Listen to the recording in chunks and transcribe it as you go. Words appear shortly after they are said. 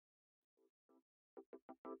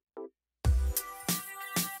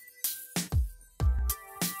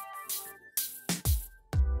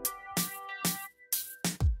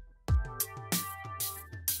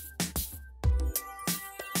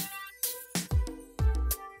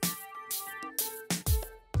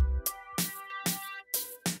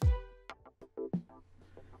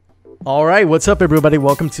All right, what's up, everybody?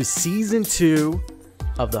 Welcome to season 2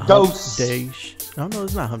 of the Hump Day. No,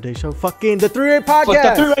 it's not Hump Day Show. Fucking the Three-Way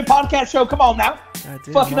Podcast. The Three-Way Podcast Show. Come on now.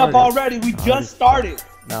 Fucking up already. We just started.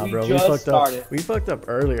 Nah, bro, we fucked up. We fucked up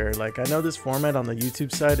earlier. Like, I know this format on the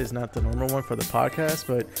YouTube side is not the normal one for the podcast,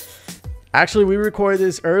 but actually, we recorded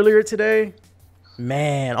this earlier today.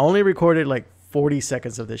 Man, only recorded like 40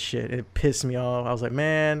 seconds of this shit. It pissed me off. I was like,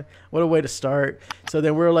 man, what a way to start. So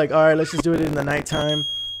then we're like, all right, let's just do it in the nighttime.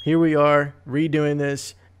 Here we are redoing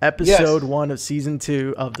this episode 1 of season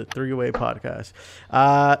 2 of the Three-Way Podcast.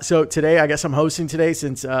 So today, I guess I'm hosting today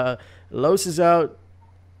since Los is out,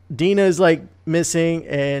 Dina is like missing,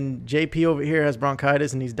 and JP over here has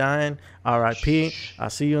bronchitis and he's dying. R.I.P. I'll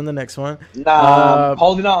see you in the next one. Nah,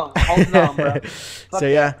 holding on, bro. So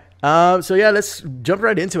yeah, let's jump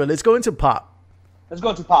right into it. Let's go into pop. Let's go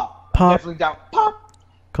into pop. I'm definitely down. Pop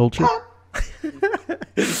culture. Pop.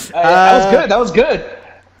 That was good.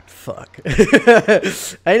 Fuck.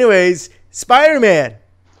 Anyways, Spider-Man.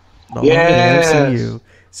 Yes.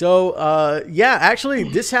 So, yeah, actually,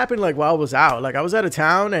 this happened like while I was out. Like, I was out of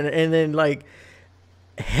town, and then like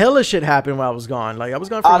hella shit happened while I was gone. Like, I was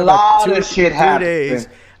gone for about two days.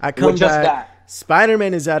 I come back. That.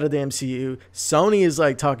 Spider-Man is out of the MCU. Sony is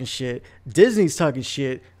like talking shit. Disney's talking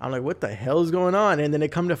shit. I'm like, what the hell is going on? And then they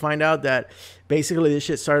come to find out that basically this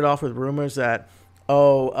shit started off with rumors that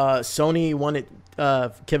Sony wanted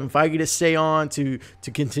Kevin Feige to stay on to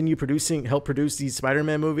continue help produce these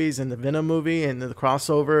Spider-Man movies and the Venom movie and the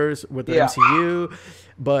crossovers with the MCU.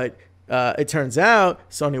 But it turns out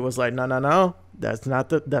Sony was like, no, that's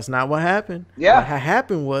not what happened. Yeah, what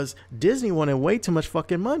happened was Disney wanted way too much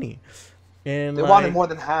fucking money, and they wanted more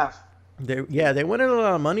than half. They wanted a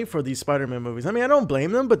lot of money for these Spider-Man movies. I mean, I don't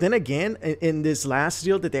blame them, but then again, in this last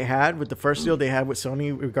deal that they had with the first deal they had with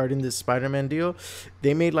Sony regarding this Spider-Man deal,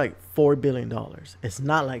 they made like $4 billion. It's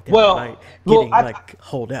not like they were like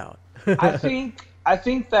hold out. I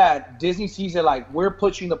think that Disney sees it like, we're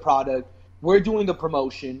pushing the product, we're doing the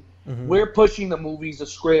promotion, we're pushing the movies, the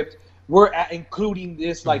script, we're including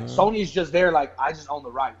this. Like Sony is just there, like, I just own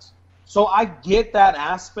the rights. So I get that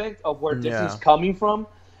aspect of where Disney's coming from.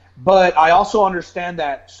 But I also understand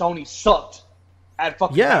that Sony sucked at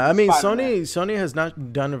fucking. Yeah, I mean, Spider-Man. Sony has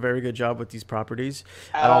not done a very good job with these properties.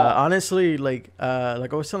 At all. Honestly, like I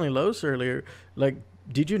was telling Los earlier, like,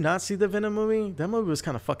 did you not see the Venom movie? That movie was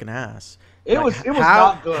kind of fucking ass. It was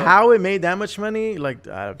not good. How it made that much money? Like,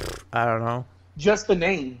 I don't know. Just the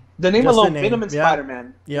name. The name alone, Venom and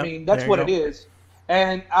Spider-Man. Yep. I mean, that's what it is.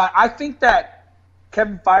 And I think that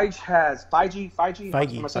Kevin Feige has Feige.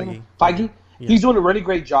 Yeah. He's doing a really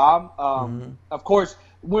great job. Of course,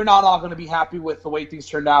 we're not all going to be happy with the way things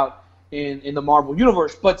turned out in the Marvel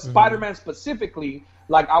Universe. But Spider-Man specifically,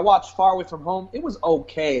 like, I watched Far Away From Home. It was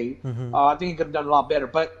okay. I think he could have done a lot better.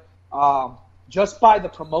 But just by the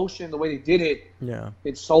promotion, the way they did it,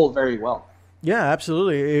 it sold very well. Yeah,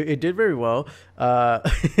 absolutely. It did very well for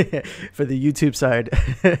the YouTube side.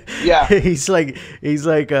 Yeah, he's like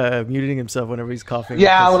muting himself whenever he's coughing.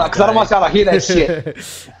 Yeah, because I don't want y'all to hear that shit.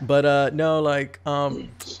 But no, like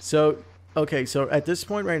so at this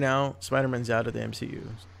point right now, Spider-Man's out of the MCU.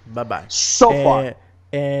 Bye. So far.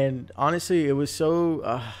 And honestly, it was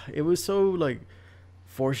so like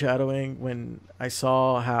foreshadowing when I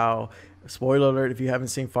saw how. Spoiler alert, if you haven't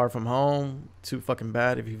seen Far From Home, too fucking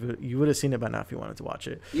bad. If you would have seen it by now if you wanted to watch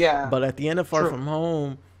it. Yeah. But at the end of Far From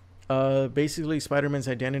Home, basically Spider-Man's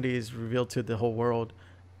identity is revealed to the whole world.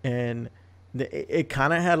 And it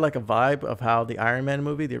kind of had like a vibe of how the Iron Man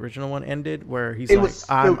movie, the original one, ended, where he's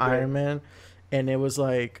I'm Iron Man. And it was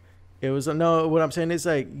like, what I'm saying is,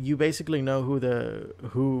 like, you basically know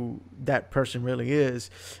who that person really is,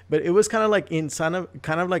 but it was kind of like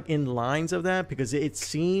in lines of that, because it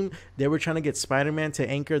seemed they were trying to get Spider-Man to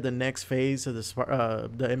anchor the next phase of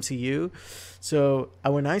the MCU. So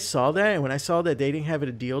when I saw that they didn't have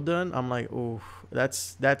a deal done, I'm like, oh,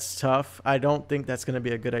 that's tough. I don't think that's gonna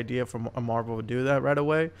be a good idea for Marvel to do that right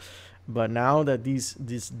away. But now that this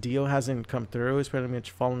deal hasn't come through, it's pretty much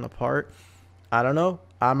falling apart. I don't know.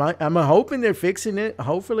 I'm hoping they're fixing it.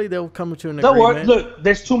 Hopefully they'll come to an agreement. Look,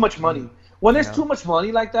 there's too much money. When there's too much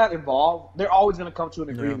money like that involved, they're always going to come to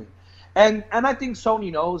an agreement. And I think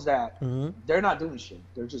Sony knows that they're not doing shit.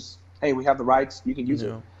 They're just, hey, we have the rights. You can use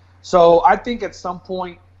it. So I think at some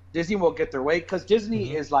point Disney will get their way, because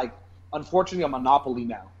Disney is, like, unfortunately a monopoly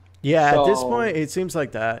now. Yeah, at this point it seems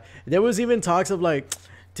like that. There was even talks of like,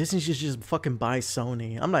 Disney should just fucking buy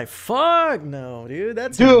Sony. I'm like, fuck no, dude.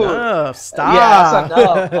 That's enough. Stop.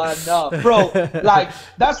 Yeah, that's enough, bro. Like,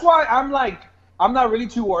 that's why I'm I'm not really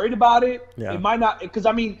too worried about it. Yeah. It might not, because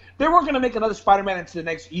I mean, they weren't going to make another Spider-Man into the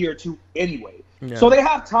next year or two anyway. Yeah. So they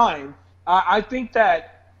have time. I think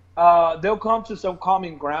that they'll come to some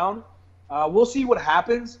common ground. We'll see what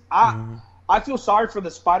happens. I feel sorry for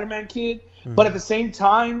the Spider-Man kid, but at the same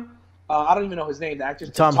time, I don't even know his name. The actor,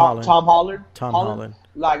 Tom Holland. Tom Holland. Tom Holland.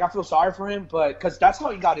 Like, I feel sorry for him, but because that's how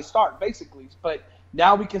he got his start, basically. But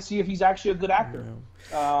now we can see if he's actually a good actor.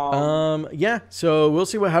 Yeah. So we'll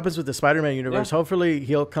see what happens with the Spider-Man universe. Hopefully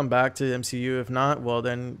he'll come back to MCU. If not, well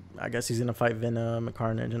then I guess he's gonna fight Venom,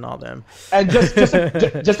 Carnage, and all them. And just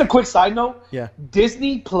a quick side note. Yeah.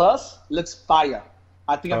 Disney Plus looks fire.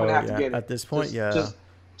 I think I'm gonna have to get it at this point. Just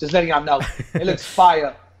letting y'all know, it looks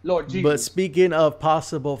fire. Lord Jesus. But speaking of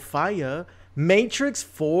possible fire, Matrix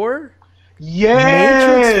 4.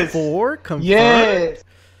 Yes. Matrix 4 confirmed. Yes.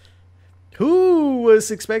 Who was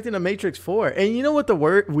expecting a Matrix 4? And you know what the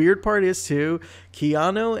weird part is too?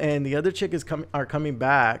 Keanu and the other chick are coming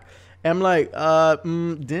back. And I'm like,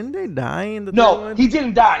 didn't they die in the third one? He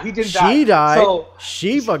didn't die. She died. So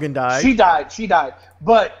she fucking died. She died.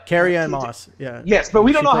 But Carrie-Anne Moss. Yeah. Yes, but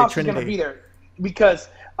we don't know how Trinity. she's gonna be there because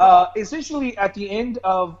essentially at the end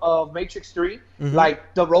of Matrix 3,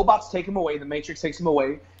 like the robots take him away, the Matrix takes him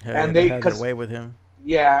away, and they had their way with him.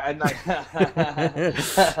 Yeah, and like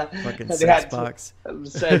fucking they had box.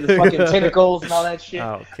 The fucking tentacles and all that shit.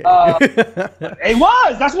 Oh, okay. It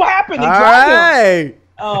was. That's what happened. They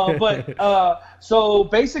All tried but so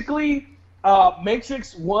basically,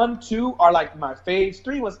 Matrix 1, 2 are like my faves.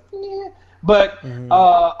 3 was, but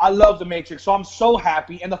I love the Matrix, so I'm so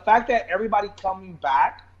happy. And the fact that everybody coming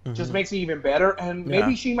back just makes it even better. And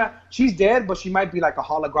maybe she's dead, but she might be like a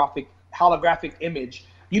holographic image.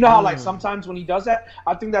 You know how like sometimes when he does that,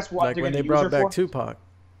 I think that's what like they're when going they to use her brought back for. Tupac.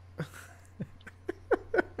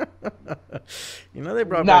 You know they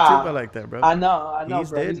brought back Tupac like that, bro. I know, He's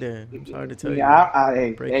bro. dead. It's hard to tell you.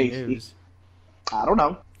 Yeah, Breaking news. I don't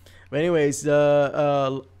know. But anyways,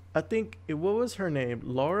 I think what was her name?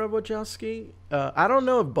 Laura Wachowski. I don't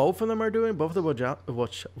know if both of them are doing. Both of the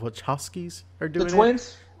Wachowskis are doing The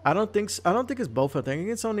twins. I don't think it's both of them. I think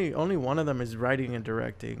it's only one of them is writing and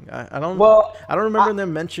directing. I don't remember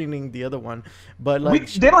them mentioning the other one, but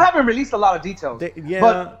like they don't haven't released a lot of details.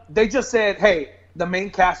 But they just said, hey, the main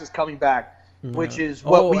cast is coming back, which is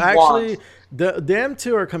what we actually, want. them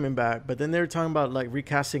two are coming back, but then they're talking about like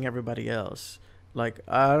recasting everybody else. Like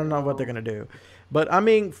I don't know what they're gonna do, but I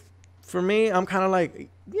mean, for me, I'm kind of like,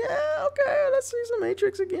 yeah, okay, let's see some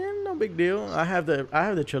Matrix again. No big deal. I have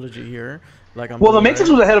the trilogy here. Like the Matrix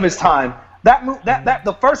was ahead of its time. That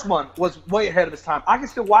the first one was way ahead of its time. I can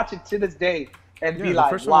still watch it to this day and be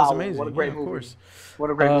like, wow, what a great movie. Of course. What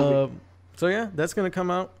a great movie. So yeah, that's gonna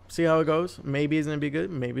come out. See how it goes. Maybe it's gonna be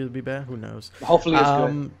good. Maybe it'll be bad. Who knows? Hopefully it's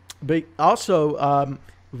good. But also,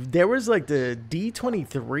 there was like the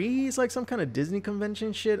D23 is like some kind of Disney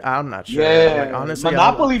convention shit. I'm not sure. Yeah, like, honestly,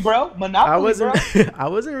 Monopoly, bro. I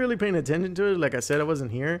wasn't really paying attention to it. Like I said, I wasn't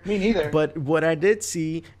here. Me neither. But what I did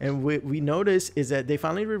see and we noticed is that they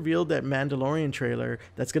finally revealed that Mandalorian trailer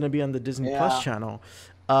that's gonna be on the Disney Plus channel.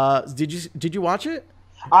 Did you watch it?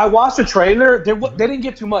 I watched the trailer. They didn't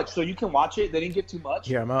get too much, so you can watch it. They didn't get too much.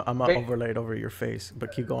 Yeah, I'm overlaid over your face,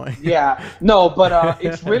 but keep going. Yeah, no, but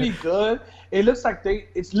it's really good. It looks like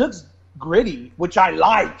it looks gritty, which I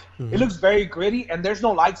like. It looks very gritty, and there's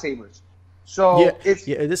no lightsabers. So this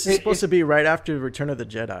is supposed to be right after Return of the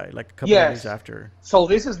Jedi, like a couple of years after. So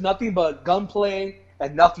this is nothing but gunplay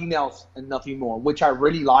and nothing else and nothing more, which I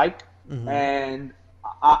really like. And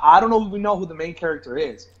I don't know if we know who the main character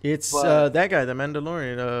is. It's that guy, the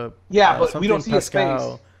Mandalorian. But we don't see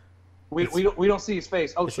Pascal. his face. We don't see his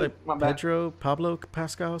face. Oh, it's shit, like my bad. Pablo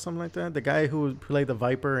Pascal, something like that. The guy who played the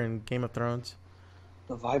Viper in Game of Thrones.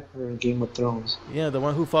 The Viper in Game of Thrones. Yeah, the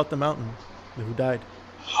one who fought the Mountain, who died.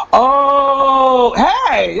 Oh,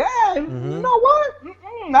 hey, yeah. You know what?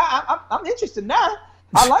 I'm interested now.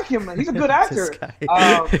 I like him. He's a good actor.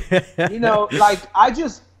 You know, like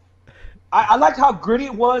I liked how gritty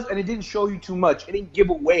it was, and it didn't show you too much. It didn't give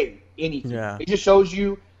away anything. Yeah. It just shows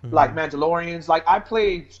you like Mandalorians. Like I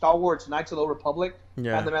played Star Wars Knights of the Old Republic, and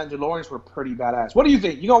the Mandalorians were pretty badass. What do you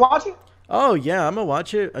think? You gonna watch it? Oh yeah, I'm gonna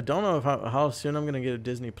watch it. I don't know how soon I'm gonna get a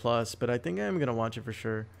Disney Plus, but I think I'm gonna watch it for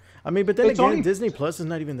sure. I mean, but then again, Disney Plus is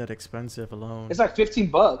not even that expensive alone. It's like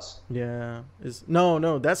 $15. Yeah.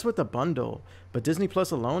 No, that's with the bundle. But Disney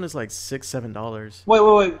Plus alone is like $6-7.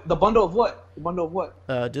 Wait. The bundle of what? The bundle of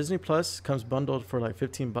what? Disney Plus comes bundled for like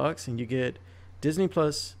 $15, and you get Disney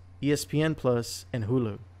Plus, ESPN Plus, and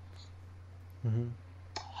Hulu.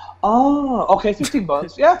 Oh, okay,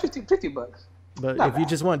 $15. Yeah, $50. But if you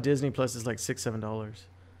just want Disney Plus, it's like $6-7.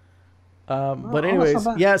 But anyways,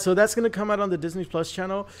 yeah, so that's going to come out on the Disney Plus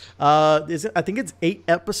channel. I think it's 8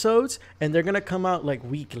 episodes, and they're going to come out like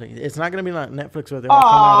weekly. It's not going to be like Netflix where they're going to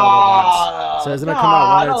come out all at once. So it's going to come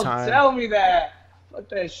out one at a time. Don't tell me that. Fuck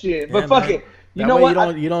that shit. Yeah, but fuck it. You know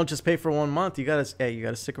what? You don't just pay for 1 month. You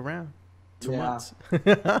gotta stick around 2 months.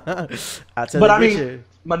 I mean,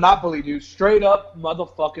 Monopoly, dude. Straight up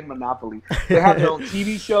motherfucking Monopoly. They have their own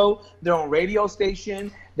TV show, their own radio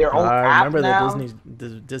station, their own app now. I remember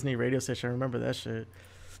the Disney radio station. I remember that shit.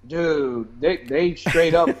 Dude, they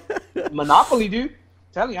straight up Monopoly, dude.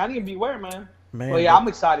 Telling you, I need to beware, man. Well, yeah, I'm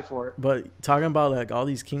excited for it. But talking about like all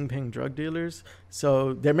these kingpin drug dealers,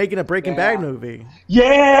 so they're making a Breaking Bad movie.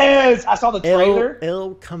 Yes, I saw the trailer.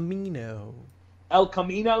 El Camino. El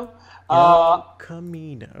Camino.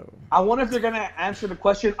 Camino. I wonder if they're gonna answer the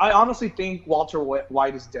question. I honestly think Walter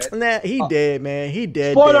White is dead. Nah, he dead, man. He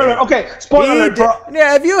dead. Spoiler alert. Okay, spoiler alert, bro.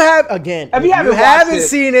 Yeah, if you haven't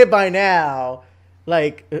seen it by now,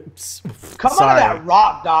 like, come out of that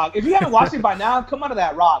rock, dog. If you haven't watched it by now, come out of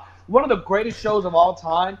that rock. One of the greatest shows of all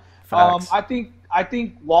time. I think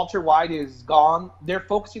Walter White is gone. They're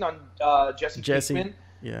focusing on Jesse Pinkman.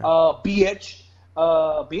 Yeah. Bitch.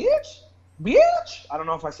 I don't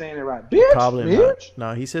know if I'm saying it right. Bitch. Probably bitch? Not.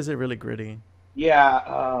 No, he says it really gritty.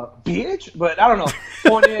 Yeah. Bitch. But I don't know.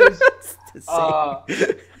 Point is,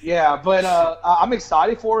 yeah. But I'm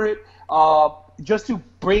excited for it. Just to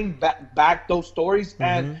bring back those stories. Mm-hmm.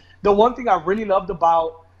 And the one thing I really loved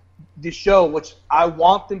about the show, which I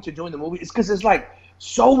want them to do in the movie, is because it's like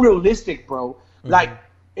so realistic, bro. Mm-hmm. Like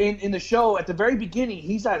in the show, at the very beginning,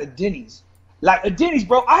 he's at a Denny's. Like a Denny's,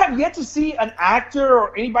 bro. I have yet to see an actor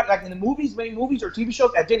or anybody like in the movies, many movies or TV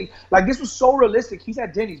shows at Denny's. Like this was so realistic. He's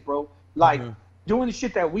at Denny's, bro. Like doing the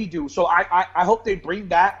shit that we do. So I hope they bring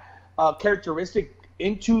that characteristic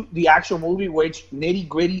into the actual movie, where it's nitty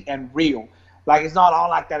gritty and real. Like it's not all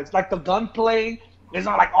like that. It's like the gunplay. It's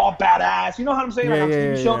not like all badass. You know what I'm saying? Like on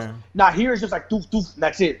TV shows. Yeah. Now here it's just like doof doof.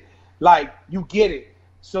 That's it. Like you get it.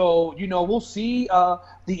 So we'll see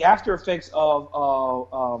the after effects of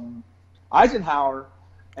Eisenhower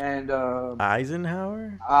and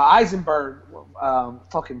Eisenberg.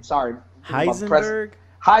 Fucking sorry. Heisenberg.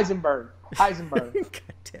 God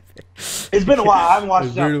damn it. It's been a while. I haven't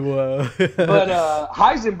watched it. But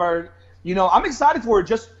Heisenberg. I'm excited for it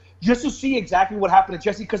just to see exactly what happened to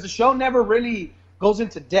Jesse, because the show never really goes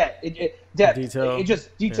into depth. It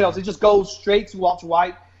just details. Yeah. It just goes straight to Walter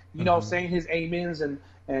White, saying his amens and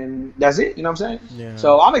that's it. You know what I'm saying? Yeah.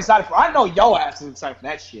 So I'm excited for. I know your ass is excited for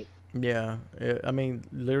that shit. Yeah. I mean,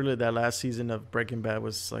 literally that last season of Breaking Bad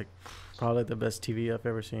was like probably the best TV I've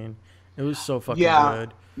ever seen. It was so fucking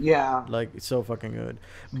good. Yeah. Like so fucking good.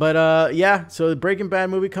 But yeah. So the Breaking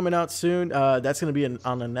Bad movie coming out soon. That's gonna be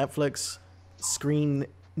on a Netflix screen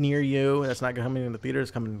near you. That's not coming in the theaters.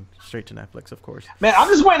 Coming straight to Netflix, of course. Man, I'm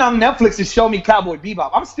just waiting on Netflix to show me Cowboy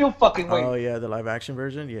Bebop. I'm still fucking waiting. Oh yeah, the live action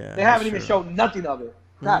version. Yeah, they haven't even showed nothing of it.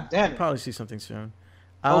 God damn it. Probably see something soon.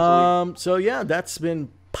 So yeah, that's been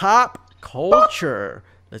pop culture.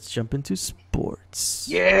 Let's jump into sports.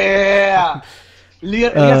 Yeah.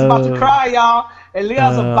 Elias about to cry, y'all.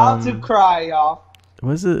 Elias about to cry, y'all.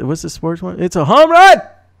 What's the sports one? It's a home run.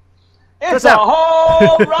 It's a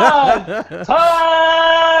home run!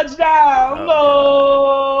 Touchdown!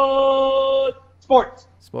 Goal! Sports.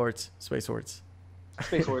 Space sports.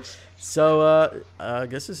 So, I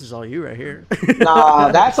guess this is all you right here.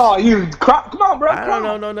 Nah, that's all you. Come on, bro. I don't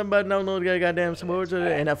know nothing about no goddamn sports or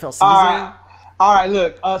the NFL season. All right,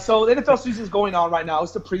 look. So the NFL season is going on right now.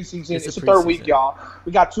 It's the preseason. It's the third week, y'all.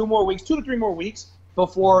 We got 2 to 3 more weeks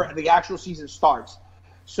before the actual season starts.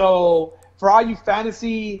 So for all you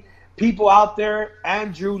fantasy people out there,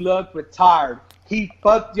 Andrew Luck retired. He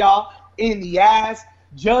fucked y'all in the ass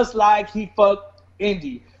just like he fucked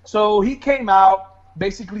Indy. So he came out,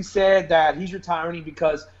 basically said that he's retiring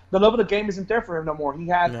because the love of the game isn't there for him no more. He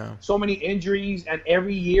had so many injuries, and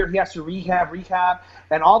every year he has to rehab,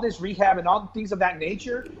 and all this rehab and all the things of that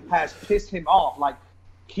nature has pissed him off. Like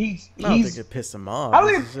I don't think it pissed him off.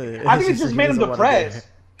 I think it just made him depressed.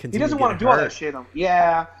 He doesn't want to do all that shit.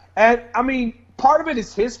 Yeah, and I mean, part of it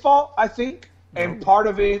is his fault, I think, and part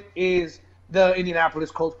of it is the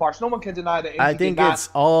Indianapolis Colts part. No one can deny that. I think it's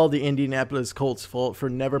all the Indianapolis Colts' fault for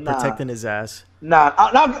never protecting his ass.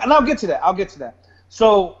 I'll get to that.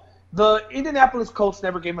 So the Indianapolis Colts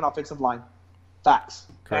never gave him an offensive line. Facts.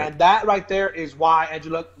 Correct. And that right there is why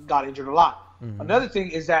Andrew Luck got injured a lot. Mm-hmm. Another thing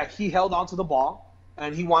is that he held on to the ball,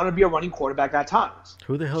 and he wanted to be a running quarterback at times.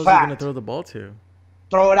 Who the hell is he going to throw the ball to?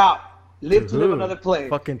 Throw it out. Live to live another play.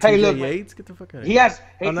 Fucking T.J. Yates? Get the fuck out of here. He has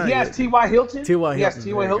T.Y. Hilton. T.Y.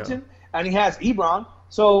 Hilton. And he has Ebron.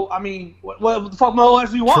 So I mean, what the fuck more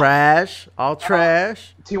else do you want? Trash, all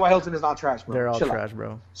trash. T.Y. Hilton is not trash, bro. They're all Chill trash, out.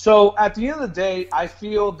 bro. So at the end of the day, I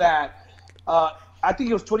feel that I think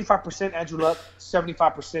it was 25% Andrew Luck,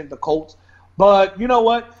 75% the Colts. But you know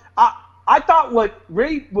what? I thought what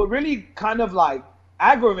really kind of like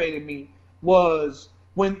aggravated me was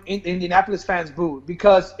when Indianapolis fans booed,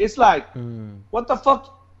 because it's like, what the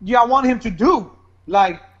fuck do y'all want him to do?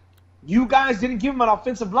 Like, you guys didn't give him an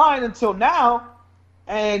offensive line until now,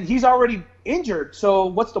 and he's already injured. So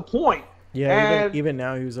what's the point? Yeah, even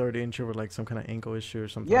now he was already injured with like some kind of ankle issue or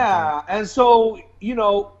something. Yeah, like that. and so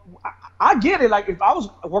I get it. Like, if I was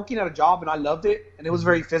working at a job and I loved it and it was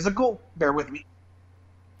very physical, bear with me.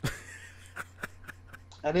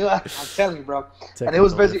 And I'm telling you, bro. And it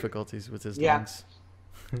was very difficulties with his lungs.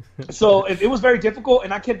 So if it was very difficult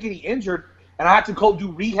and I kept getting injured and I had to go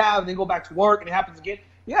do rehab and then go back to work and it happens again,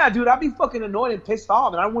 yeah, dude, I'd be fucking annoyed and pissed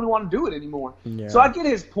off and I wouldn't want to do it anymore. Yeah. So I get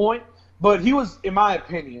his point, but he was, in my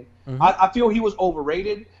opinion, I feel he was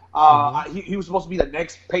overrated. He was supposed to be the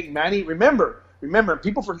next Peyton Manning. Remember,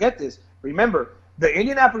 people forget this. Remember, the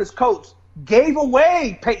Indianapolis Colts gave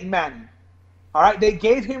away Peyton Manning. All right, they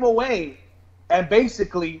gave him away and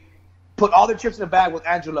basically put all their chips in the bag with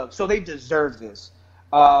Andrew Luck. So they deserve this.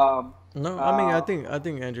 No, I mean, I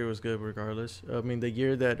think Andrew was good regardless. I mean, the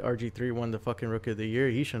year that RG3 won the fucking Rookie of the Year,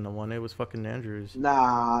 he shouldn't have won it. It was fucking Andrews.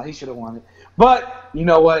 Nah, he should have won it. But you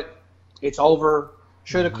know what? It's over.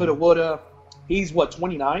 Shoulda, coulda, woulda. He's what,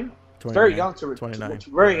 29? Very young to retire.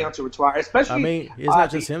 Very young to retire. Especially, I mean, it's not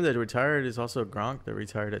just him that retired. It's also Gronk that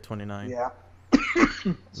retired at 29. Yeah.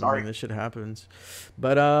 Sorry, I mean, this shit happens.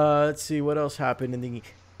 But let's see what else happened in the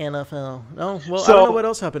NFL. No, well, I don't know what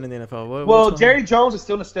else happened in the NFL. Well, Jerry Jones is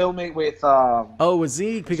still in a stalemate with. With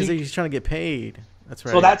Zeke, because he's trying to get paid. That's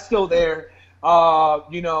right. So that's still there. We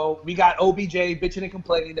got OBJ bitching and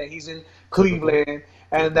complaining that he's in Cleveland.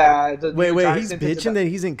 And wait, he's bitching that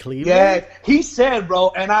he's in Cleveland? Yeah, he said, bro,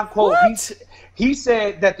 and I quote, he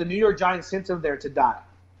said that the New York Giants sent him there to die.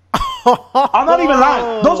 I'm not even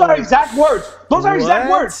lying. Those are exact words. Exact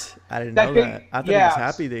words. I didn't know that. I thought he was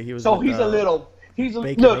happy that he was. So he's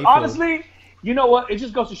look, honestly, you know what? It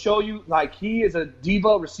just goes to show you, like, he is a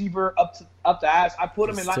diva receiver up the ass. I put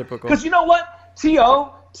him in line because you know what?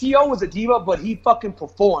 T.O. was a diva, but he fucking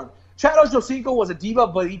performed. Chad Ochocinco was a diva,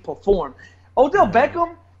 but he performed. Odell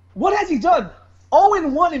Beckham, what has he done?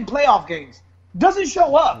 0-1 in playoff games. Doesn't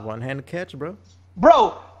show up. One-handed catch, bro.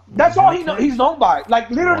 Bro, that's all he's known by. Like,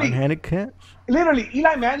 literally. One-handed catch. Literally,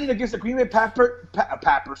 Eli Manning against the Green Bay Packers.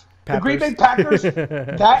 The Green Bay Packers,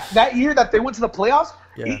 that year that they went to the playoffs,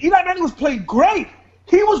 Eli Manning was playing great.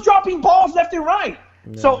 He was dropping balls left and right.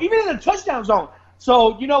 Yeah. So, even in the touchdown zone.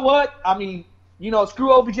 So, you know what? I mean,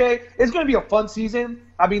 screw OBJ. It's going to be a fun season.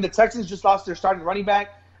 I mean, the Texans just lost their starting running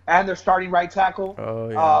back and their starting right tackle. Oh,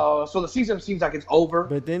 yeah. So the season seems like it's over.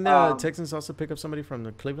 But then the Texans also pick up somebody from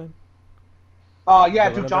the Cleveland?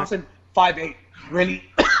 Duke Johnson, 5'8". Really?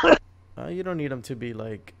 You don't need him to be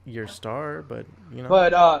like your star, but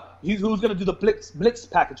But who's going to do the blitz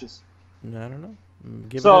packages? I don't know.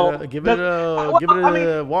 Give it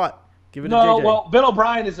a Watt. Give it a JJ. Well, Bill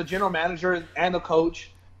O'Brien is the general manager and the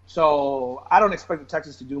coach, so I don't expect the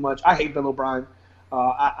Texans to do much. I hate Bill O'Brien.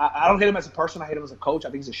 I don't hate him as a person. I hate him as a coach.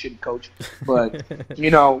 I think he's a shitty coach. But,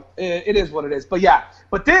 it is what it is. But, yeah.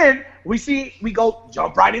 But then we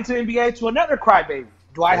jump right into the NBA to another crybaby,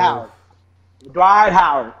 Dwight Howard.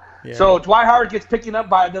 Yeah. So Dwight Howard gets picked up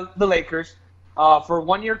by the Lakers for a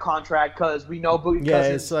 1-year contract because we know Boogie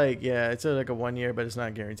Cousins. It's like a 1 year, but it's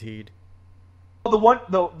not guaranteed. The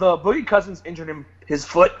Boogie Cousins injured his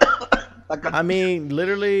foot. I mean,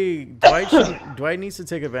 literally, Dwight needs to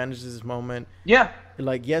take advantage of this moment. Yeah.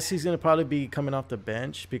 Like, yes, he's going to probably be coming off the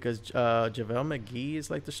bench because JaVale McGee is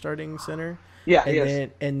like the starting center. Yeah,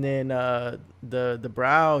 and then the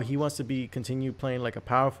Brow, he wants to continue playing like a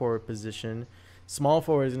power forward position. Small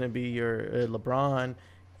forward is going to be your LeBron.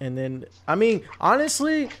 And then, I mean,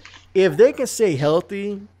 honestly, if they can stay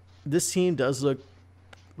healthy, this team does look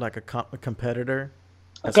like a competitor.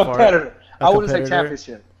 I wouldn't say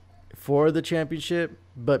championship. For the championship,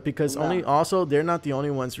 but because they're not the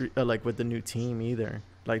only ones like with the new team either.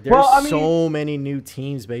 Like there's so many new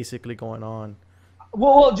teams basically going on.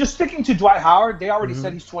 Well, just sticking to Dwight Howard, they already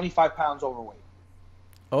said he's 25 pounds overweight.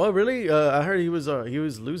 Oh, really? I heard he was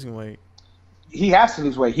losing weight. He has to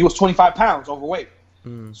lose weight. He was 25 pounds overweight.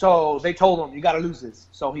 So they told him you got to lose this.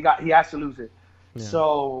 So he has to lose it. Yeah.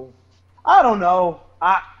 So I don't know.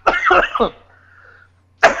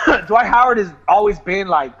 Dwight Howard has always been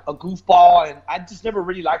like a goofball, and I just never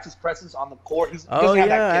really liked his presence on the court.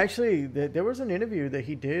 Actually, there was an interview that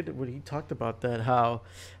he did where he talked about that,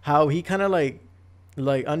 how he kind of like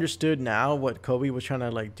like understood now what Kobe was trying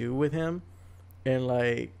to like do with him, and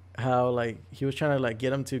like how like he was trying to like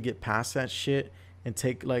get him to get past that shit and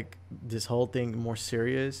take like this whole thing more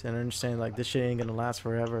serious and understand like this shit ain't gonna last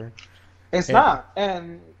forever. It's not,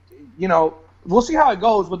 and you know, we'll see how it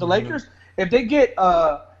goes with the Lakers. If they get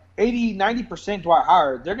 80-90% Dwight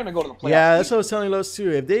Howard, they're gonna go to the playoffs. Yeah, that's what I was telling Los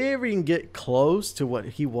too. If they ever even get close to what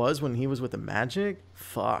he was when he was with the Magic,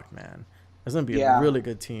 fuck man, that's gonna be a really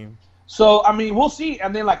good team. So I mean, we'll see.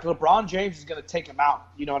 And then like LeBron James is gonna take him out.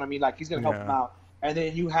 You know what I mean? Like he's gonna help him out. And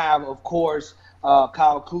then you have, of course,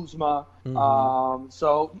 Kyle Kuzma.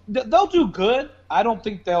 So they'll do good. I don't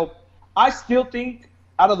think they'll. I still think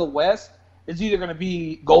out of the West, it's either going to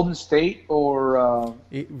be Golden State or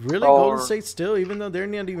Golden State still, even though they're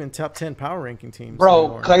not even top 10 power ranking teams.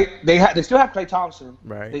 Bro, they still have Klay Thompson.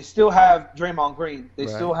 Right. They still have Draymond Green. They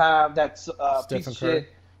still have that piece of shit,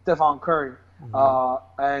 Stephen Curry.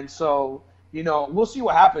 And so, you know, we'll see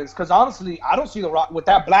what happens. Because honestly, I don't see the Rock with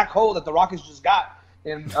that black hole that the Rockets just got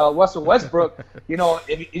in Russell Westbrook. You know,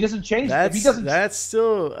 if he doesn't change, that's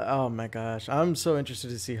still. Oh my gosh, I'm so interested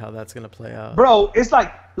to see how that's gonna play out. Bro, it's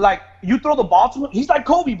like you throw the ball to him. He's like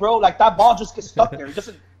Kobe, bro. Like that ball just gets stuck there. It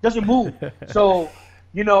doesn't move. So,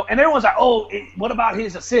 you know, and everyone's like, oh, what about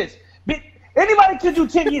his assists? Anybody can do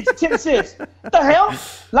 10 assists. What the hell?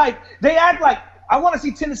 Like they act like I want to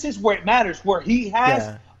see 10 assists where it matters, where he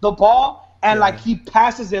has the ball. And, like, he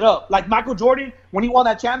passes it up. Like, Michael Jordan, when he won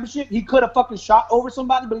that championship, he could have fucking shot over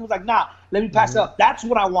somebody, but he was like, nah, let me pass it up. That's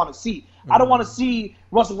what I want to see. I don't want to see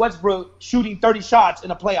Russell Westbrook shooting 30 shots in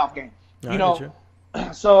a playoff game. You know?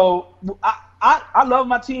 So, I love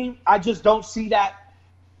my team. I just don't see that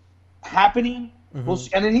happening. We'll see.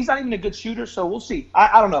 And then he's not even a good shooter, so we'll see.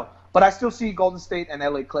 I don't know. But I still see Golden State and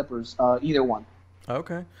LA Clippers, either one.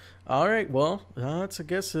 Okay. All right. Well, I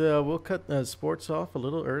guess we'll cut sports off a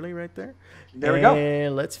little early right there. There we go.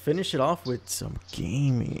 And let's finish it off with some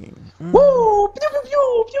gaming. Woo! Pew,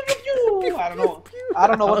 pew, pew, pew, pew, pew. I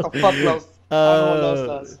don't know what the fuck those. I don't know what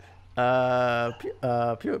those does.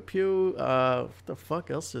 Pew pew. What the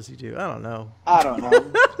fuck else does he do? I don't know. I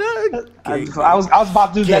was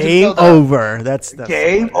about to do that. Game over. That's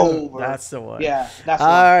game over. That's the one. Yeah, that's all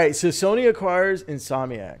right. So Sony acquires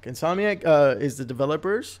Insomniac. Insomniac is the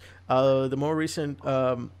developers. The more recent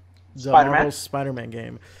Marvel Spider-Man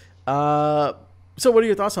game. So what are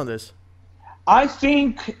your thoughts on this? I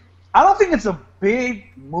don't think it's a big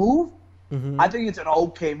move. I think it's an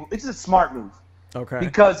okay move. It's a smart move. Okay.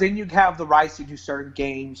 Because then you have the rights to do certain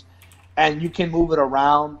games, and you can move it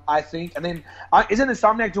around, I think. And then, isn't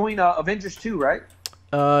Insomniac doing Avengers 2, right?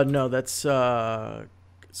 No, that's Square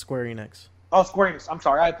Enix. Oh, Square Enix. I'm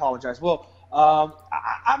sorry. I apologize. Well,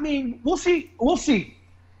 I mean, we'll see. We'll see.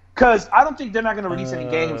 Because I don't think they're not going to release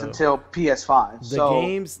any games until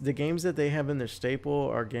PS5. The games that they have in their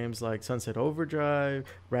staple are games like Sunset Overdrive,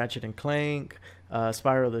 Ratchet and Clank,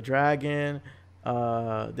 Spyro the Dragon.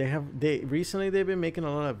 They've been making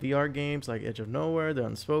a lot of VR games like Edge of Nowhere, The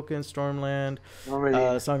Unspoken, Stormland,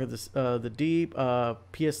 Song of the Deep.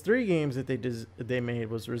 PS3 games that they made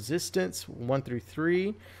was Resistance 1 through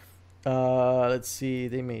 3. Let's see,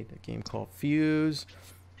 they made a game called Fuse.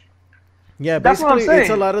 Yeah, basically it's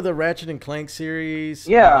a lot of the Ratchet and Clank series.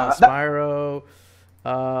 Yeah, Spyro.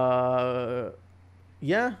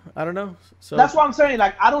 Yeah, I don't know. So that's what I'm saying.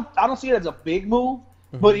 Like I don't see it as a big move.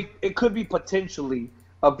 But it could be potentially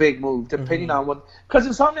a big move, depending on what. Because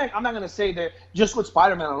Insomniac, I'm not going to say that just with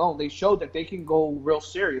Spider-Man alone, they showed that they can go real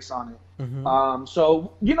serious on it.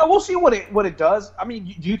 So, you know, we'll see what it does. I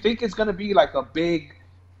mean, do you think it's going to be like a big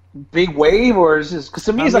wave, or is this? Because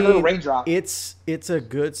to me, it's like a little raindrop. It's a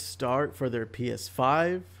good start for their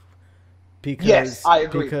PS5. Because, yes, I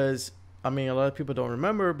agree. Because, I mean, a lot of people don't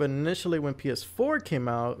remember, but initially when PS4 came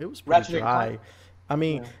out, it was pretty dry. I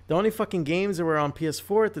mean, the only fucking games that were on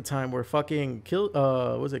PS4 at the time were fucking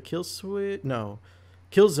Killzone,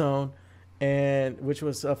 and which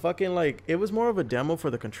was a fucking like it was more of a demo for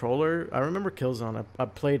the controller. I remember Killzone. I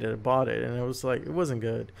played it, I bought it, and it was like it wasn't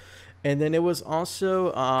good. And then it was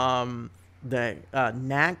also that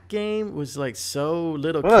Knack game was like so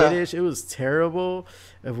little kiddish. It was terrible,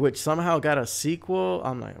 of which somehow got a sequel.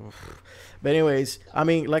 I'm like, ugh. But anyways, I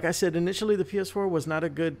mean, like I said, initially the PS4 was not a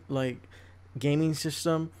good like gaming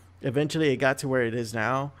system. Eventually it got to where it is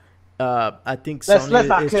now. I think let's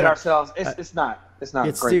not kid ourselves. It's not it's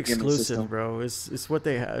a great the exclusive system. Bro. It's what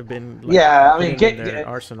they have been like, I mean their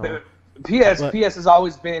arsenal. PS has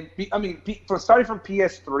always been, starting from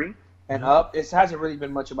PS3 and up, it hasn't really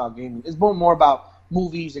been much about gaming. It's more about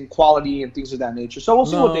movies and quality and things of that nature. So we'll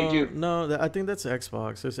see what they do. No, I think that's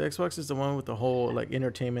Xbox. Xbox is the one with the whole like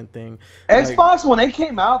entertainment thing. Xbox, when they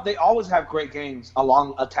came out, they always have great games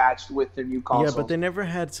attached with their new consoles. Yeah, but they never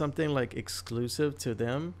had something like exclusive to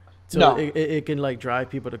them. So it can like drive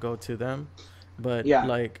people to go to them. But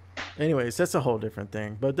like, anyways, that's a whole different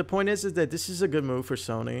thing. But the point is that this is a good move for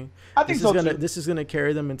Sony. I think so too. This is gonna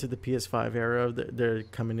carry them into the PS5 era that they're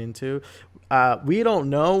coming into. We don't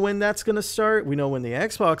know when that's gonna start. We know when the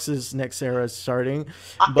Xbox's next era is starting.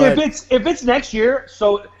 But if it's next year,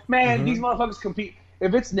 so man, these motherfuckers compete.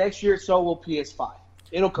 If it's next year, so will PS5.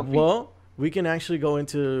 It'll compete. Well, we can actually go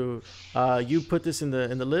into. You put this in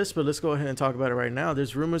the list, but let's go ahead and talk about it right now.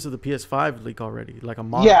 There's rumors of the PS5 leak already, like a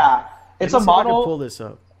model. Yeah. It's a model. I can pull this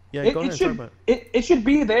up. Yeah, go ahead and talk about it. It should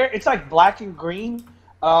be there. It's like black and green.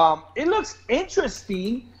 It looks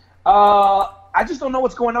interesting. I just don't know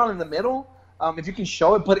what's going on in the middle. If you can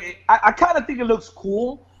show it, but I kind of think it looks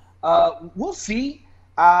cool. We'll see.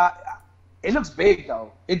 It looks big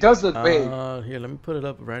though. It does look big. Here, let me put it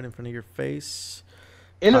up right in front of your face.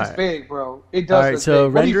 It looks big, bro. It does. All right, so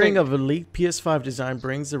rendering of a leaked PS5 design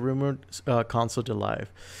brings the rumored console to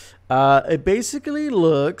life. It basically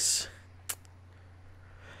looks.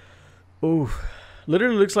 Ooh,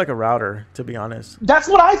 literally looks like a router, to be honest. That's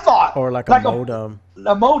what I thought. Or like a modem.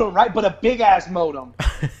 A modem, right? But a big ass modem.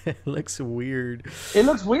 It looks weird. It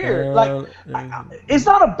looks weird. It's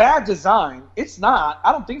not a bad design. It's not.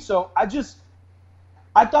 I don't think so. I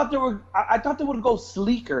thought they would go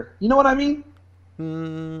sleeker. You know what I mean?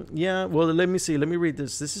 Yeah. Well, let me see. Let me read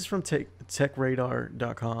this. This is from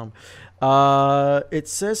techradar.com. It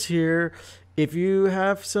says here. If you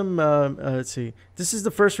have some, let's see. This is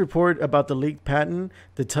the first report about the leaked patent.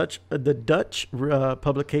 The Dutch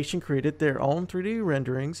publication created their own 3D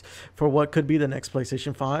renderings for what could be the next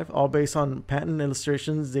PlayStation 5, all based on patent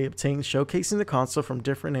illustrations they obtained showcasing the console from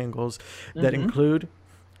different angles that include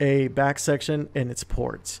a back section and its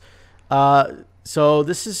ports. So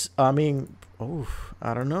this is, I mean,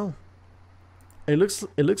 I don't know. It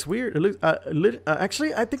looks weird. It looks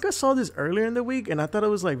actually, I think I saw this earlier in the week, and I thought it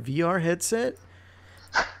was like VR headset,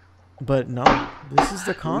 but no, this is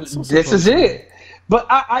the console. This is it. But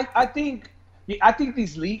I think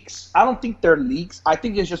these leaks. I don't think they're leaks. I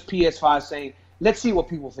think it's just PS5 saying, "Let's see what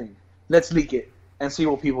people think. Let's leak it and see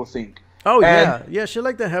what people think." Oh yeah, shit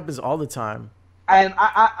like that happens all the time. And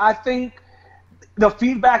I think the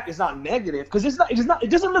feedback is not negative because it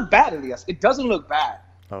doesn't look bad, Elias. It doesn't look bad.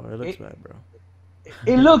 Oh, it looks bad, bro.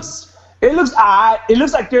 It looks odd. It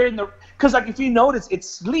looks like they're in the, because like if you notice, it's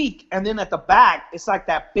sleek, and then at the back it's like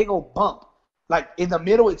that big old bump. Like in the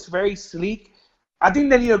middle, it's very sleek. I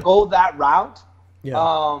think they need to go that route.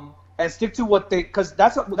 Yeah. And stick to what they, because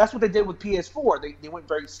that's what they did with PS4. They went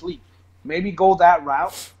very sleek. Maybe go that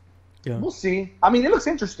route. Yeah. We'll see. I mean, it looks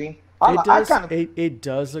interesting. It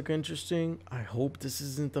does look interesting. I hope this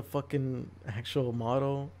isn't the fucking actual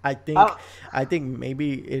model. I think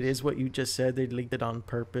maybe it is what you just said. They leaked it on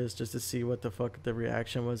purpose just to see what the fuck the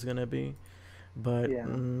reaction was gonna be. But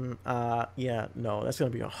no, that's gonna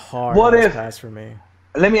be a hard pass for me.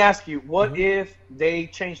 Let me ask you, what if they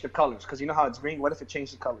change the colors? Because you know how it's green. What if it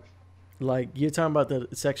changed the colors? Like you're talking about the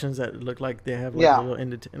sections that look like they have like a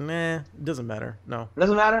little it doesn't matter. No, it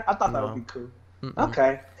doesn't matter. I thought that would be cool.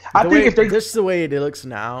 Okay. This is the way it looks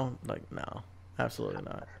now, like no, absolutely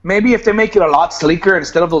not. Maybe if they make it a lot sleeker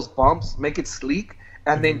instead of those bumps, make it sleek,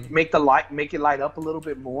 and then make it light up a little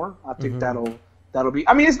bit more. I think that'll be.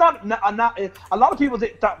 I mean, it's not. A lot of people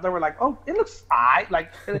thought they were like, oh, it looks fine.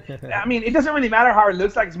 Like, I mean, it doesn't really matter how it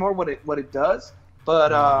looks like. It's more what it does.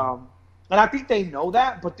 But and I think they know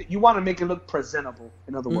that. But you want to make it look presentable.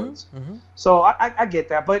 In other words. So I get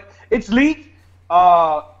that. But it's leaked.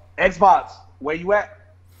 Xbox. Where you at?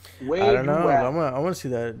 I don't know. I want to see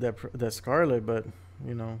that Scarlet, but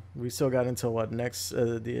you know, we still got until what next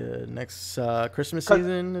Christmas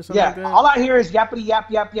season or something. Yeah, like that? All I hear is yappity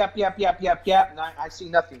yap yap yap yap yap yap yap, and I see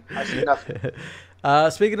nothing.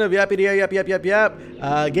 Speaking of yappity yap yap yap yap,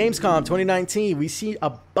 Gamescom 2019, we see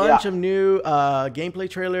a bunch of new gameplay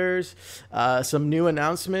trailers, some new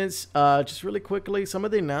announcements. Just really quickly, some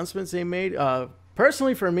of the announcements they made.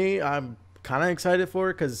 Personally, for me, I'm kind of excited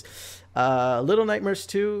for it because. Little Nightmares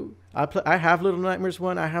 2. I have Little Nightmares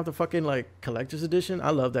 1. I have the fucking like collector's edition. I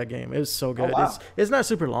love that game. It was so good. Oh, wow. It's not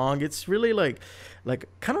super long. It's really like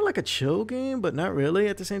kind of like a chill game, but not really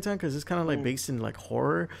at the same time because it's kind of like based in like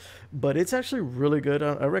horror. But it's actually really good.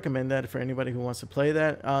 I recommend that for anybody who wants to play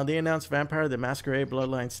that. They announced Vampire the Masquerade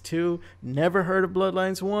Bloodlines 2. Never heard of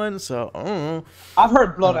Bloodlines 1, so I've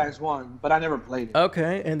heard Bloodlines 1, but I never played it.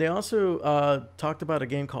 Okay, and they also talked about a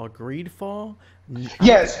game called Greedfall.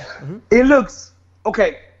 Yes, it looks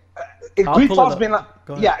Okay, Greedfall's been like,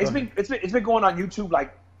 it's been going on YouTube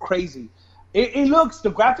like crazy. It looks,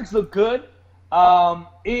 the graphics look good.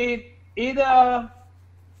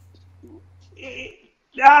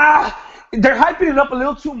 They're hyping it up a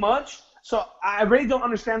little too much, so I really don't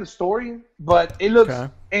understand the story, but it looks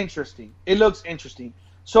interesting. It looks interesting.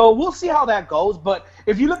 So we'll see how that goes. But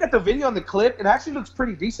if you look at the video and the clip, it actually looks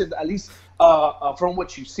pretty decent, at least from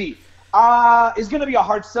what you see. It's gonna be a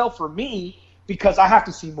hard sell for me because I have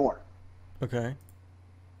to see more. Okay.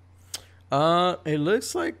 It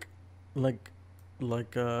looks like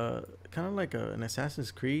kind of like an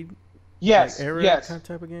Assassin's Creed. Yes, like era yes. kind of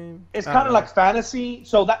type of game. It's kind of like fantasy.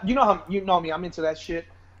 So that you know me, I'm into that shit.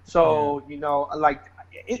 So like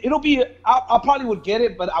it'll be. I probably would get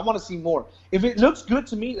it, but I want to see more. If it looks good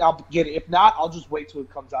to me, I'll get it. If not, I'll just wait till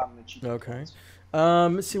it comes out and then cheap. Okay.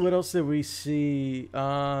 Let's see what else did we see.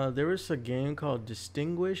 There was a game called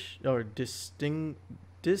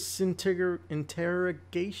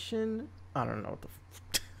Disintegration. I don't know what the.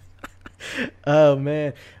 Oh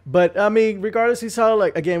man, but I mean, regardless, we saw a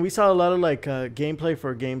lot of like gameplay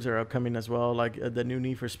for games that are upcoming as well, like the new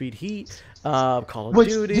Need for Speed Heat, Call of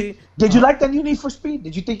Duty. Did you like that new Need for Speed?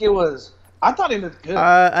 Did you think it was? I thought it looked good.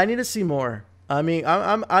 I need to see more. I mean,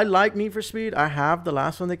 I like Need for Speed. I have the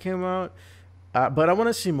last one that came out, but I want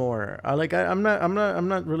to see more. I'm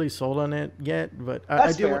not really sold on it yet, but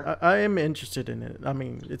I am interested in it. I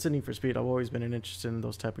mean, it's a Need for Speed. I've always been interested in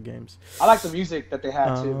those type of games. I like the music that they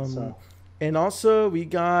had too. So. And also we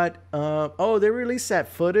got they released that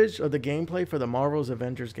footage of the gameplay for the Marvel's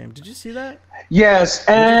Avengers game. Did you see that? Yes,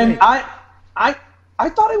 and I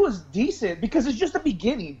thought it was decent because it's just the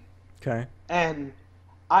beginning. Okay. And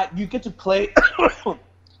you get to play with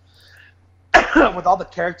all the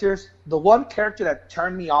characters. The one character that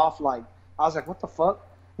turned me off, like I was like, what the fuck,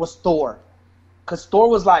 was Thor. Because Thor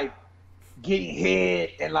was like getting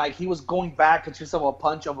hit and like he was going back to just a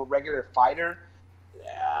punch of a regular fighter.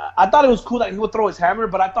 I thought it was cool that he would throw his hammer,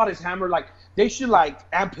 but I thought his hammer, like, they should, like,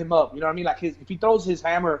 amp him up. You know what I mean? Like, if he throws his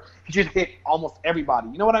hammer, he should hit almost everybody.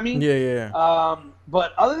 You know what I mean? Yeah.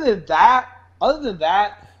 But other than that,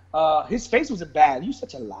 his face wasn't bad. You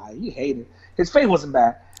such a lie. You hate it. His face wasn't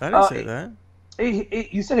bad. I didn't say that.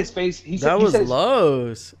 You said his face. That was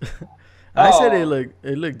Lowe's. I said it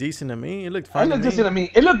looked decent to me. It looked fine. It looked decent to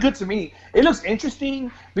me. It looked good to me. It looks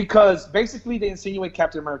interesting because basically they insinuate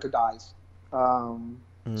Captain America dies.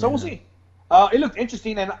 So we'll see. It looked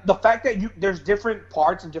interesting, and the fact that there's different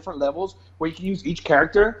parts and different levels where you can use each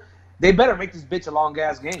character, they better make this bitch a long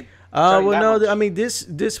ass game. Well, no, I mean this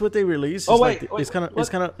what they released. It's kind of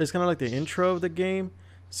like the intro of the game.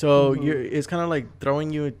 So it's kind of like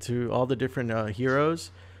throwing you into all the different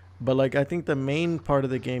heroes, but like I think the main part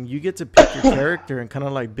of the game, you get to pick your character and kind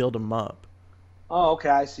of like build them up. Oh, okay,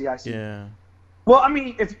 I see. Yeah. Well, I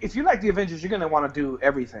mean, if you like the Avengers, you're gonna want to do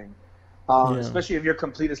everything. Especially if you're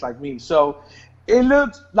completist like me. So it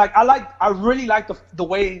looked like I really like the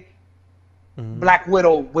way Black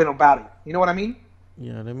Widow went about it. You know what I mean?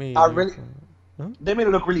 Yeah, they made it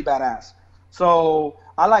look really badass. So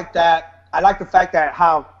I like that. I like the fact that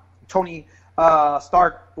how Tony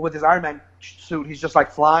Stark with his Iron Man suit, he's just like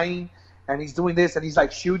flying and he's doing this and he's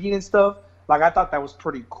like shooting and stuff. Like I thought that was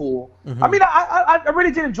pretty cool. I mean, I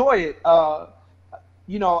really did enjoy it. I'm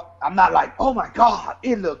not like, oh my god,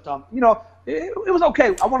 it looked it was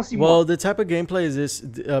okay. I want to see more. Well, the type of gameplay is this.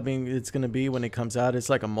 I mean, it's gonna be when it comes out. It's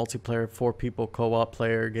like a multiplayer, 4 people co-op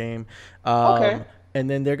player game. Okay. And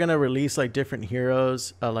then they're gonna release like different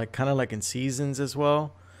heroes, like kind of like in seasons as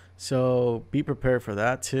well. So be prepared for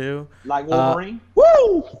that too. Like Wolverine.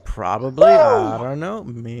 Woo! Probably. Woo! I don't know.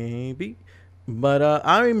 Maybe. But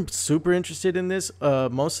I'm super interested in this,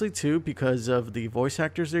 mostly too because of the voice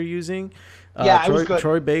actors they're using.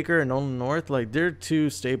 Troy Baker and Nolan North, like they're 2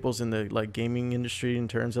 staples in the like gaming industry in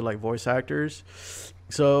terms of like voice actors.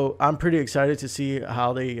 So I'm pretty excited to see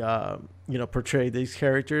how they portray these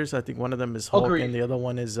characters. I think one of them is Hulk and the other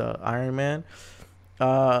one is Iron Man.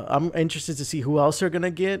 I'm interested to see who else they're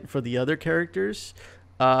gonna get for the other characters.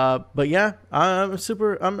 But yeah, I'm not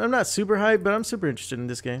super hyped, but I'm super interested in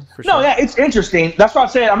this game for sure. No, yeah, it's interesting. That's what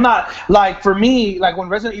I said. I'm not like, for me, like when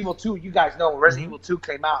Resident Evil 2, you guys know when Resident Evil 2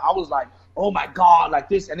 came out, I was like, oh my god, like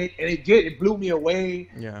this, and it blew me away.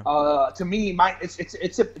 Yeah. To me,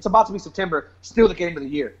 it's about to be September, still the game of the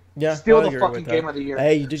year. Yeah. Still the fucking game of the year.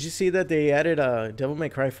 Hey, did you see that they added Devil May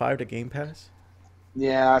Cry 5 to Game Pass?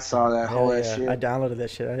 Yeah, I saw that whole shit. I downloaded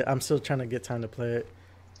that shit. I'm still trying to get time to play it.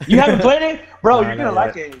 You haven't played it, bro? You're gonna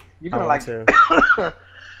like it. You're gonna like it.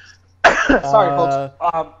 Sorry, folks.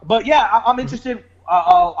 But yeah, I'm interested.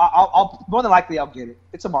 I'll more than likely I'll get it.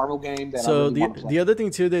 It's a Marvel game that. So I really want to play. the other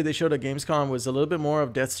thing too that they showed at Gamescom was a little bit more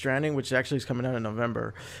of Death Stranding, which actually is coming out in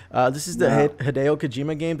November. This is the Hideo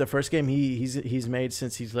Kojima game, the first game he's made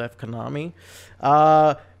since he's left Konami.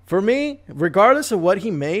 For me, regardless of what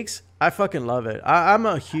he makes, I fucking love it. I'm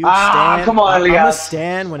a huge stan. Come on, Elias. I'm a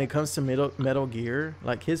stan when it comes to Metal Gear.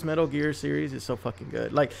 Like his Metal Gear series is so fucking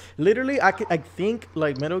good. Like literally, I think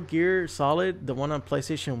like Metal Gear Solid, the one on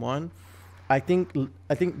PlayStation 1. I think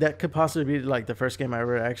that could possibly be like the first game I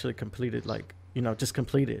ever actually completed, like, you know, just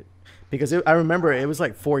completed, because I remember it was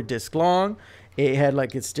like 4 disc long. It had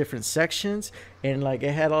like its different sections, and like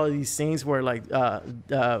it had all of these things where like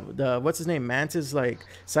the what's his name, Mantis, like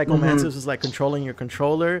Psycho Mantis was like controlling your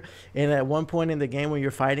controller, and at one point in the game when you're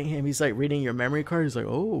fighting him, he's like reading your memory card. He's like,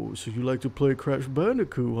 oh, so you like to play Crash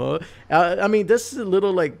Bandicoot, huh? I mean, this is a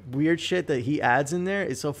little like weird shit that he adds in there.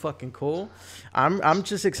 It's so fucking cool. I'm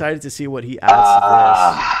just excited to see what he adds to this.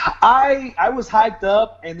 I was hyped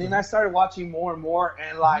up, and then I started watching more and more,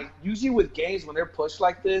 and like usually with games when they're pushed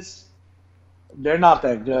like this, they're not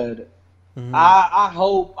that good. I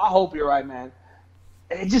hope you're right, man.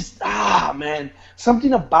 It just man,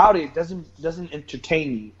 something about it doesn't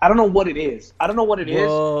entertain me. I don't know what it is.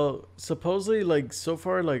 Well, supposedly, like so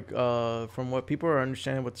far, like from what people are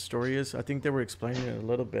understanding what the story is, I think they were explaining it a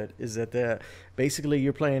little bit. Is that basically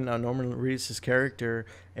you're playing Norman Reedus' character,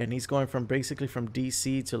 and he's going from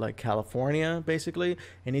DC to like California, basically,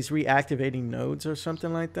 and he's reactivating nodes or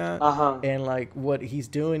something like that. And like what he's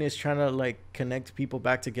doing is trying to like connect people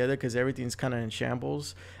back together because everything's kind of in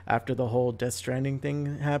shambles after the whole Death Stranding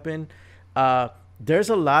thing happened. There's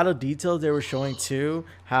a lot of details they were showing too,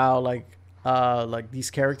 how like these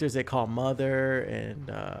characters they call Mother, and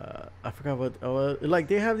I forgot what like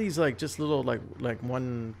they have these like just little like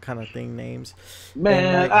one kind of thing names, man,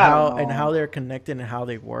 and like how they're connected and how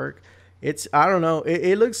they work. It's, I don't know,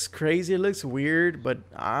 it looks crazy, it looks weird, but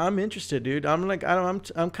I'm interested, dude. I'm like, I'm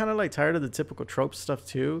kind of like tired of the typical trope stuff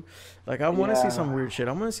too. Like I want to see some weird shit.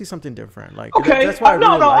 I want to see something different. Like that's why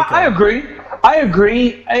I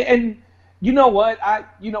agree. And you know what?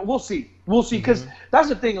 We'll see, because that's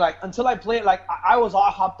the thing. Like until I play it, like I was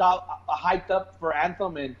all hyped up for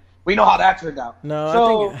Anthem, and we know how that turned out. No,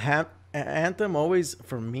 so, I think Anthem always,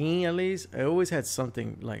 for me at least, it always had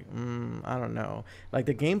something like I don't know. Like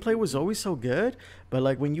the gameplay was always so good, but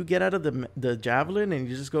like when you get out of the javelin and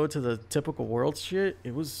you just go to the typical world shit,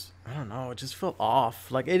 it was, I don't know, it just felt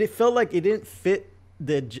off. Like it felt like it didn't fit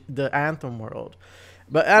the Anthem world.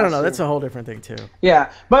 But I don't know. That's a whole different thing too.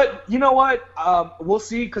 Yeah, but you know what? We'll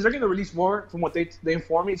see, because they're gonna release more. From what they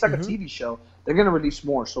informed me, it's like a TV show. They're gonna release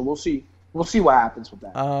more, so we'll see. We'll see what happens with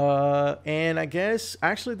that. And I guess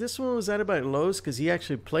actually this one was added by Los because he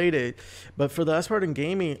actually played it. But for the us part in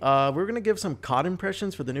gaming, we're gonna give some COD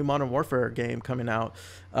impressions for the new Modern Warfare game coming out.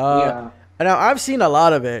 Now I've seen a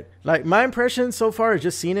lot of it. Like my impression so far is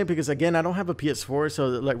just seeing it because again I don't have a PS4, so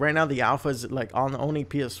like right now the alpha is like on only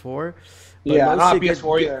PS4. But yeah, not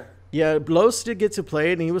PS4 either. Yeah, Los did get to play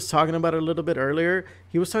it, and he was talking about it a little bit earlier.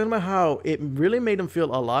 He was talking about how it really made him feel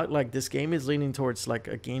a lot like this game is leaning towards like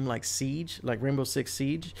a game like Siege, like Rainbow Six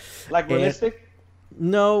Siege. Like realistic?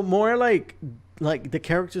 No, more like the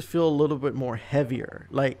characters feel a little bit more heavier.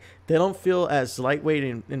 Like they don't feel as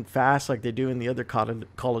lightweight and fast like they do in the other Call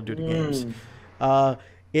of Duty games.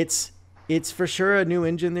 It's for sure a new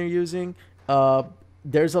engine they're using.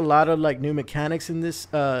 There's a lot of like new mechanics in this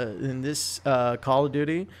Call of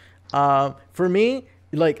Duty. For me,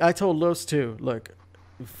 like I told Los too, look,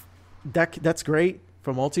 that's great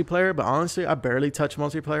for multiplayer, but honestly, I barely touch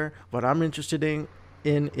multiplayer. What I'm interested in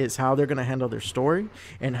is how they're gonna handle their story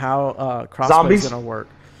and how crossplay is gonna work.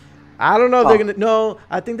 I don't know if they're gonna. No,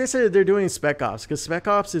 I think they said they're doing Spec Ops because Spec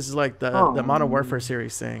Ops is like the Modern Warfare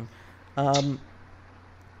series thing. I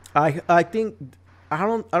think. I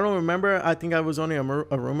don't remember. I think I was only a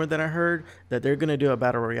rumor that I heard that they're gonna do a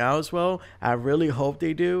battle royale as well. I really hope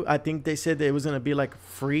they do. I think they said that it was gonna be like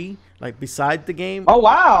free, like beside the game. Oh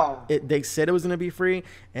wow! They said it was gonna be free,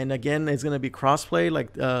 and again, it's gonna be crossplay,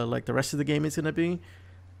 like the rest of the game is gonna be.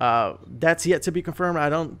 That's yet to be confirmed. I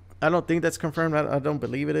don't think that's confirmed. I don't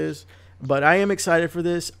believe it is, but I am excited for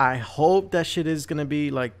this. I hope that shit is gonna be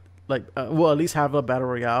like well, at least have a battle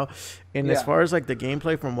royale. And as far as like the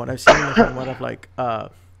gameplay, from what I've seen and from what I've like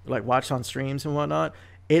watched on streams and whatnot,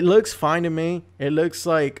 it looks fine to me. It looks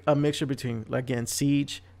like a mixture between, like, again,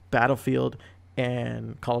 Siege, Battlefield,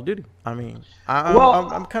 and Call of Duty. I mean,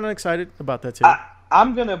 I'm kind of excited about that too.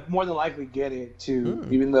 I'm gonna more than likely get it too,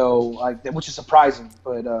 even though which is surprising,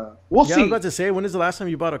 but we'll see. I was about to say, when is the last time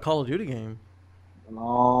you bought a Call of Duty game?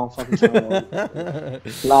 Long fucking time.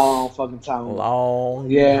 Long fucking time.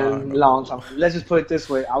 Long time. Let's just put it this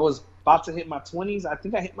way. I was about to hit my 20s. I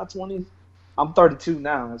think I hit my 20s. I'm 32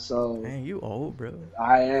 now, so. Man, you old, bro.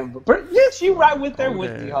 I am. But yes, you right with there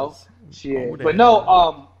with me, ho. Shit. But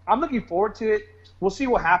no, I'm looking forward to it. We'll see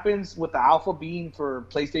what happens with the alpha being for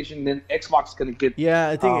PlayStation. Then Xbox is gonna get. Yeah,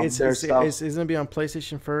 I think it's gonna be on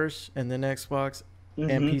PlayStation first, and then Xbox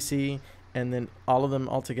and PC, and then all of them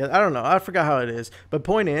all together. I don't know. I forgot how it is. But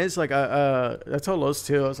point is, like, I told Los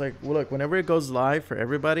too. I was like, well, look, whenever it goes live for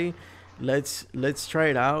everybody, let's try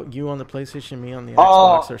it out. You on the PlayStation, me on the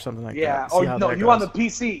Xbox, or something like that. Yeah. Oh no, you on the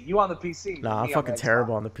PC. You on the PC. Nah, I'm fucking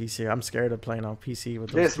terrible on the PC. I'm scared of playing on PC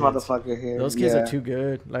with those this kids. Motherfucker here. Those kids are too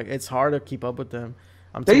good. Like, it's hard to keep up with them.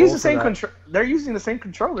 They use the same control. They're using the same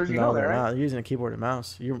controllers. You know that, right? No, they're using a keyboard and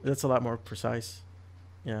mouse. That's a lot more precise.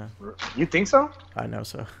 Yeah. You think so? I know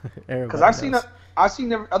so. Because I've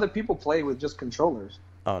seen other people play with just controllers.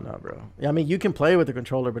 Oh no, bro. Yeah, I mean, you can play with the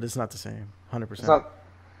controller, but it's not the same. 100%.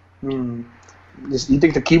 You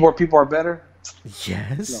think the keyboard people are better?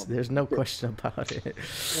 Yes, there's no question about it.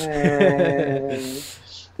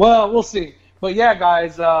 Well, we'll see. But yeah,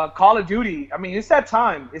 guys, Call of Duty. I mean, it's that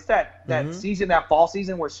time. It's that season, that fall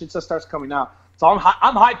season where shit just starts coming out. So I'm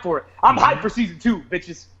hyped for it. I'm hyped for season 2,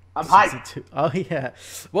 bitches. I'm hyped. Oh yeah.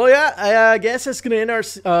 Well, yeah. I guess that's gonna end our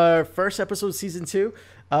first episode of season 2.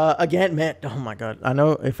 Again, man. Oh my god. I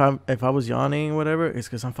know if I was yawning or whatever, it's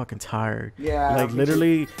because I'm fucking tired. Yeah. Like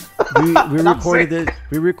literally, we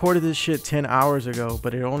recorded this shit 10 hours ago,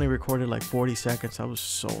 but it only recorded like 40 seconds. I was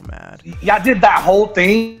so mad. Y'all did that whole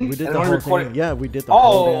thing. We did the whole thing. Yeah, we did the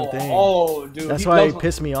whole damn thing. Oh, dude. That's why it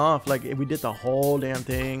pissed me off. Like, we did the whole damn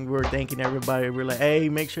thing. We were thanking everybody. We were like, hey,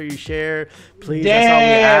 make sure you share, please. That's all we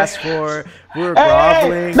asked for. We were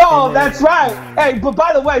groveling. No, that's right. Hey, but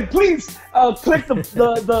by the way, please click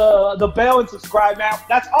the bell and subscribe, man.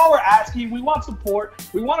 That's all we're asking. We want support.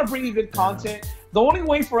 We want to bring you good content. The only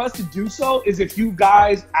way for us to do so is if you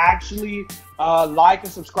guys actually like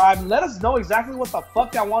and subscribe and let us know exactly what the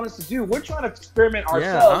fuck y'all want us to do. We're trying to experiment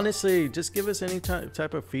ourselves. Yeah, honestly, just give us any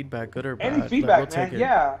type of feedback, good or bad. Any feedback, man.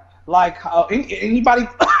 Yeah. Like anybody.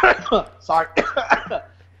 Sorry.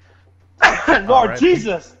 Lord right.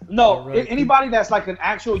 Jesus. No, right. Anybody that's like an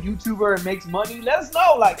actual YouTuber and makes money, let us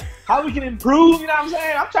know like how we can improve, you know what I'm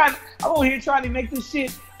saying? I'm over here trying to make this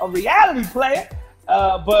shit a reality play.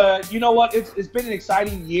 But you know what? It's been an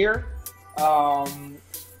exciting year.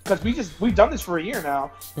 Because we've done this for a year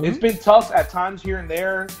now. It's been tough at times here and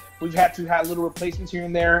there. We've had to have little replacements here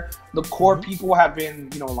and there. The core people have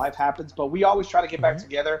been, life happens, but we always try to get back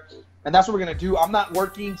together. And that's what we're going to do. I'm not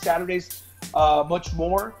working Saturdays much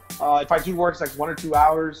more. If I do work, it's like 1 or 2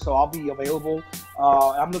 hours, so I'll be available.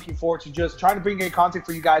 I'm looking forward to just trying to bring in content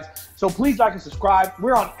for you guys. So please like and subscribe.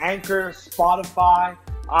 We're on Anchor, Spotify,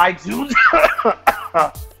 iTunes.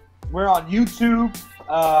 We're on YouTube.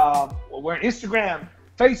 We're on Instagram,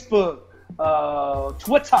 Facebook,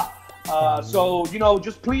 Twitter. So,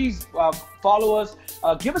 just please follow us.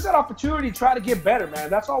 Give us that opportunity to try to get better,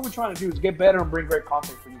 man. That's all we're trying to do is get better and bring great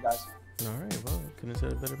content for you guys. All right. Well, couldn't have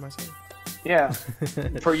said it better myself. Yeah,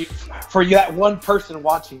 for you, that one person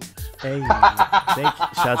watching. Hey, thank you.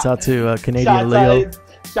 Shouts out to Canadian Leo.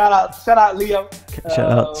 Shout out Leo.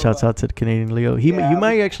 Shouts out to the Canadian Leo. You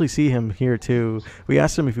might actually see him here too. We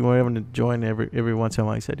asked him if he wanted him to join every once in a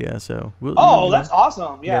while. He said yeah. So that's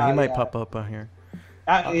awesome. Yeah, he might pop up on here.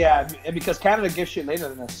 Yeah, because Canada gives shit later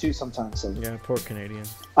than us too sometimes. So yeah, poor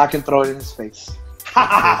Canadians. I can throw it in his face.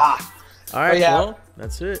 All right, well,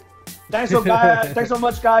 that's it. Thanks so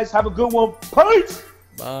much, guys. Have a good one. Peace.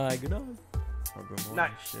 Bye. Good night. Or good morning.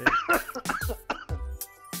 Night. Shit.